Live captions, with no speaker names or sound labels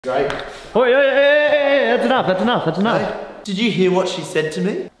Great. Oh, yeah, that's enough, that's enough, that's enough. Hey, did you hear what she said to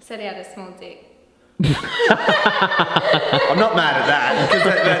me? Said he had a small dick. I'm not mad at that, because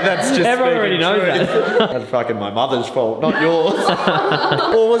that's just everyone already knows that. That's fucking my mother's fault, not yours.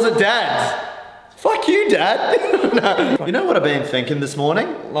 Or was it Dad's? Fuck you, Dad. No. You know what I've been thinking this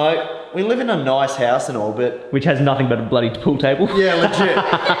morning? Like, we live in a nice house and all, but... Which has nothing but a bloody pool table. Yeah, legit.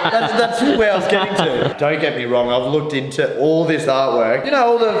 That's where I was getting to. Don't get me wrong, I've looked into all this artwork. You know,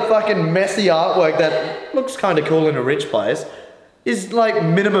 all the fucking messy artwork that looks kind of cool in a rich place is like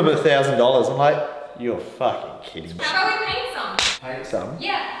minimum $1,000. I'm like, you're fucking kidding me. How about we paint some? Paint some?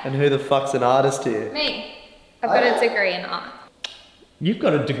 Yeah. And who the fuck's an artist here? Me. I've got a degree in art. You've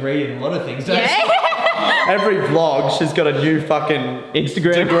got a degree in a lot of things, don't you? Every vlog, she's got a new fucking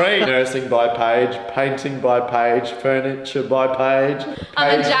Instagram degree. Nursing by page, painting by page, furniture by page.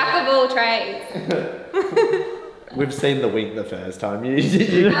 I'm a jack of all trades. We've seen the wink the first time. You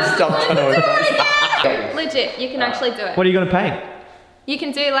can stop trying to impress. Legit, you can actually do it. What are you going to paint? You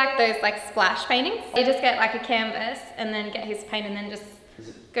can do like those like splash paintings. You just get like a canvas and then get his paint and then just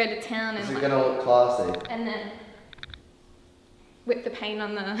go to town and Is it gonna look classy? And then whip the paint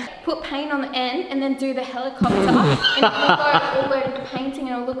on the, put paint on the end and then do the helicopter and it'll go all over the painting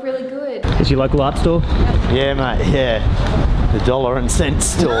and it'll look really good. Is your local art store? Yeah, mate, yeah. The dollar and cent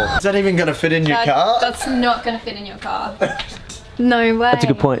store. Is that even gonna fit in your car? That's not gonna fit in your car. No way. That's a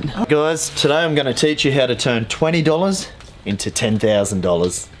good point. Guys, today I'm gonna teach you how to turn $20 into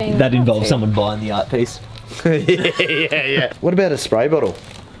 $10,000. That involves someone buying the art piece. yeah. What about a spray bottle?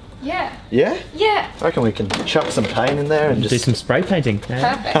 Yeah. Yeah? Yeah. I reckon we can chuck some paint in there and Do just... some spray painting.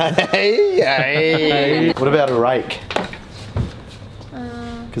 Perfect. Hey. What about a rake?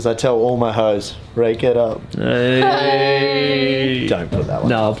 Because I tell all my hoes, rake it up. Hey. Don't put that one.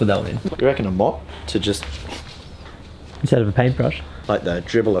 No, I'll put that one in. You reckon a mop to just... Instead of a paintbrush? Like the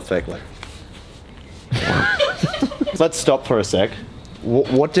dribble effect, like... Let's stop for a sec.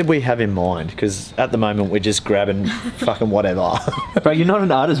 What did we have in mind? Because at the moment we're just grabbing fucking whatever. Bro, you're not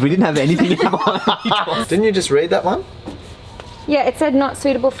an artist. We didn't have anything in mind. Didn't you just read that one? Yeah, it said not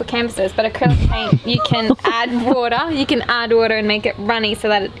suitable for canvases, but acrylic paint, you can add water. You can add water and make it runny so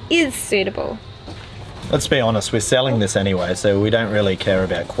that it is suitable. Let's be honest, we're selling this anyway, so we don't really care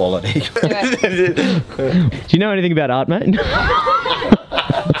about quality. Do you know anything about art, mate?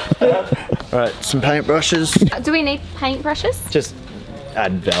 Alright, some paintbrushes. Do we need paintbrushes? Just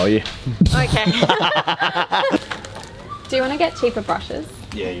add value. Okay. Do you want to get cheaper brushes?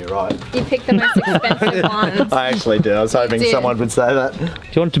 Yeah, you're right. You pick the most expensive ones. I actually do. I was hoping someone would say that. Do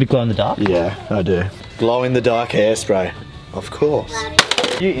you want it to be glow in the dark? Yeah, I do. Glow in the dark hairspray. Of course. Are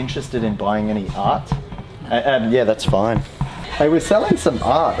you interested in buying any art? Yeah, that's fine. Hey, we're selling some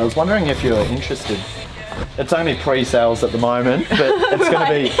art. I was wondering if you're interested. It's only pre-sales at the moment, but it's going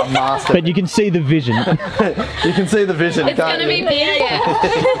to be a master. But you can see the vision. You can see the vision, It's can't going to you? be big,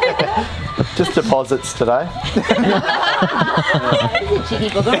 yeah. Just deposits today.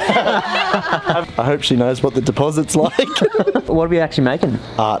 I hope she knows what the deposit's like. What are we actually making?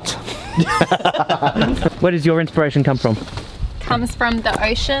 Art. Where does your inspiration come from? Comes from the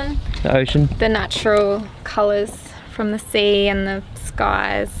ocean, The ocean? the natural colours from the sea and the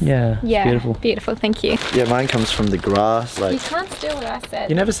skies. Yeah, it's Yeah, beautiful. beautiful, thank you. Yeah, mine comes from the grass. You Like, can't steal what I said.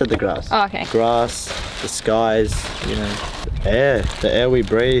 you never said the grass. Oh, okay. Grass, the skies, you know, the air we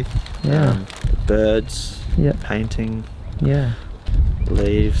breathe. Yeah. The birds. Yeah. Painting. Yeah.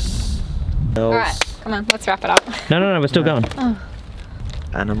 Leaves. Bells. Alright, come on, let's wrap it up. No, we're still going.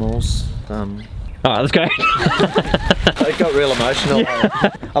 Animals. Alright, let's go. It got real emotional.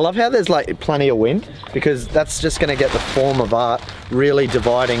 Yeah. I love how there's like plenty of wind, because that's just going to get the form of art really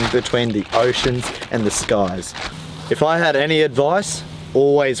dividing between the oceans and the skies. If I had any advice,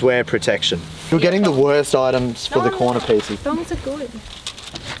 always wear protection. You're getting the worst items for the corner pieces. Thongs are good.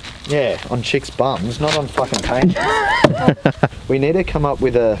 Yeah, on chicks' bums, not on fucking paint. We need to come up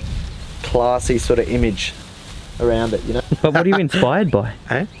with a classy sort of image around it, you know? But what are you inspired by?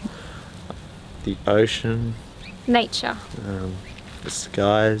 Eh? The ocean, Nature. the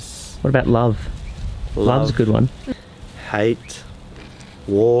skies, What about love? Love's a good one. hate,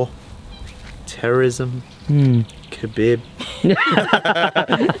 war, terrorism, kebab.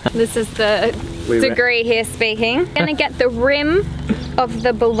 This is the degree here speaking. You're gonna get the rim of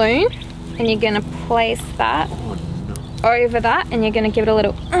the balloon and you're gonna place that over that and you're gonna give it a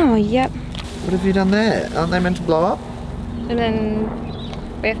little, oh yep. What have you done there? Aren't they meant to blow up? And then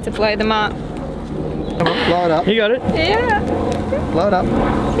we have to blow them up. Come on, blow it up. You got it? Yeah, Blow it up.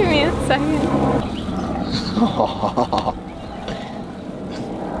 give me a second.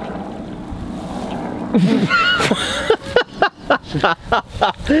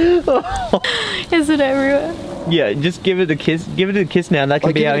 Is it everywhere? Yeah, just give it a kiss. Give it a kiss now, and that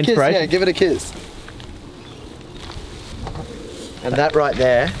can be our inspiration. Yeah, give it a kiss. And that right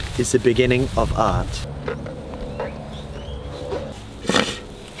there is the beginning of art.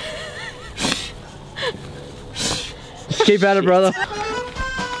 Keep at it, brother.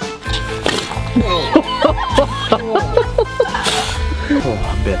 Oh,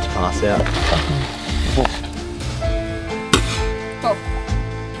 I'm about to pass out. Oh.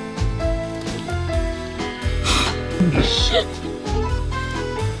 Shit.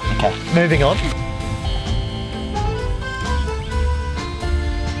 Okay, moving on.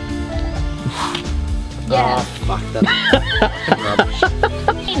 Yeah. Oh, fuck that. Rubbish.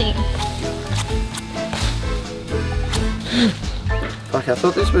 Fuck, I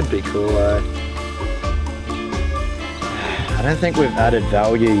thought this would be cool though. I don't think we've added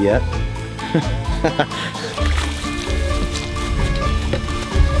value yet.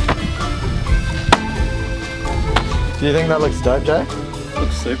 Do you think that looks dope, Jay?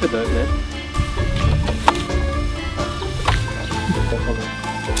 Looks super dope, man.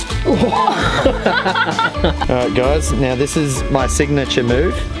 Alright guys, now this is my signature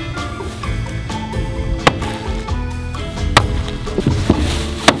move.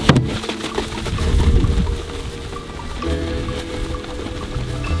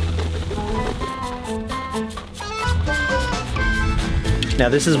 Now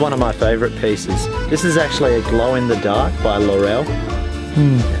this is one of my favourite pieces. This is actually a glow in the dark by L'Oreal.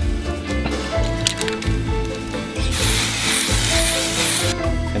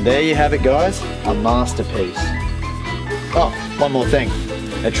 And there you have it guys, a masterpiece. Oh, one more thing.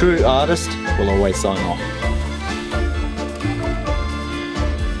 A true artist will always sign off.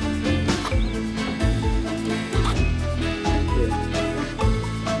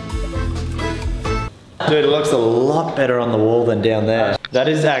 Dude, it looks a lot better on the wall than down there. That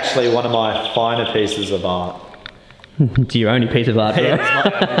is actually one of my finer pieces of art. It's your only piece of art, bro. Yeah, it's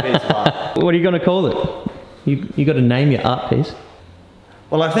my only piece of art. What are you going to call it? You got to name your art piece.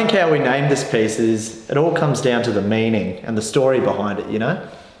 Well, I think how we name this piece is, it all comes down to the meaning and the story behind it, you know?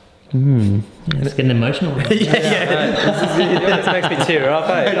 Yeah, it's getting emotional. This makes me tear up,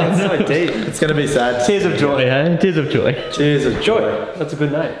 eh? It's so deep. It's going to be sad. Tears of joy. Yeah, tears of joy. Tears of joy. That's a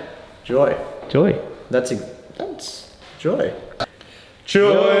good name. Joy. Joy. That's joy.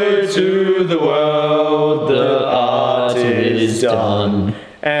 Joy to the world, the art is done,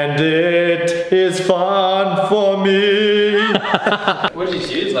 and it is fun for me. What did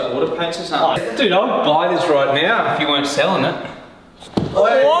you use, like water paints or something? Oh, dude, I would buy this right now if you weren't selling it. We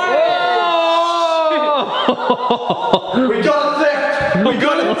got a theft! We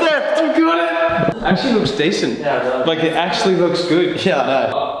got a theft! I got it! Actually looks decent. Yeah, it does. Like it actually looks good. Yeah, I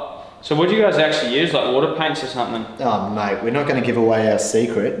know. So what do you guys actually use, like water paints or something? Oh mate, we're not going to give away our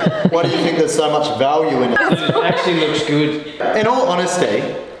secret. Why do you think there's so much value in it? It actually looks good. In all honesty,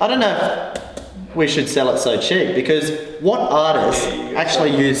 I don't know if we should sell it so cheap, because what artists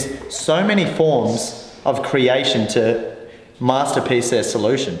actually use so many forms of creation to masterpiece their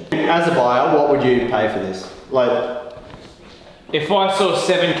solution? As a buyer, what would you pay for this? Like, If I saw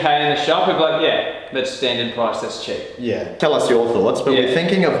 7K in the shop, I'd be like, yeah, that's standard price, that's cheap. yeah. Tell us your thoughts, but Yeah. we're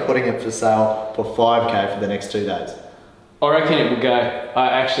thinking of putting it for sale for 5K for the next 2 days. I reckon it would go. I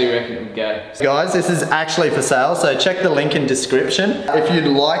actually reckon it would go. Guys, this is actually for sale, so check the link in description. If you'd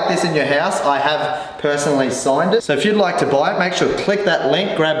like this in your house, I have personally signed it. So if you'd like to buy it, make sure to click that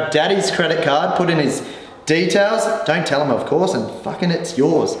link, grab Daddy's credit card, put in his details, don't tell him of course, and fucking it's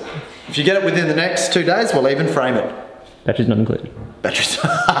yours. If you get it within the next 2 days, we'll even frame it. Batteries not included. Batteries.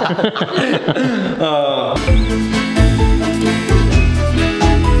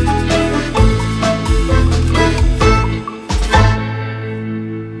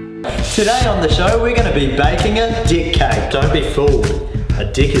 Today on the show, we're going to be baking a dick cake. Don't be fooled. A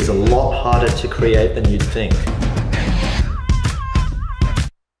dick is a lot harder to create than you'd think.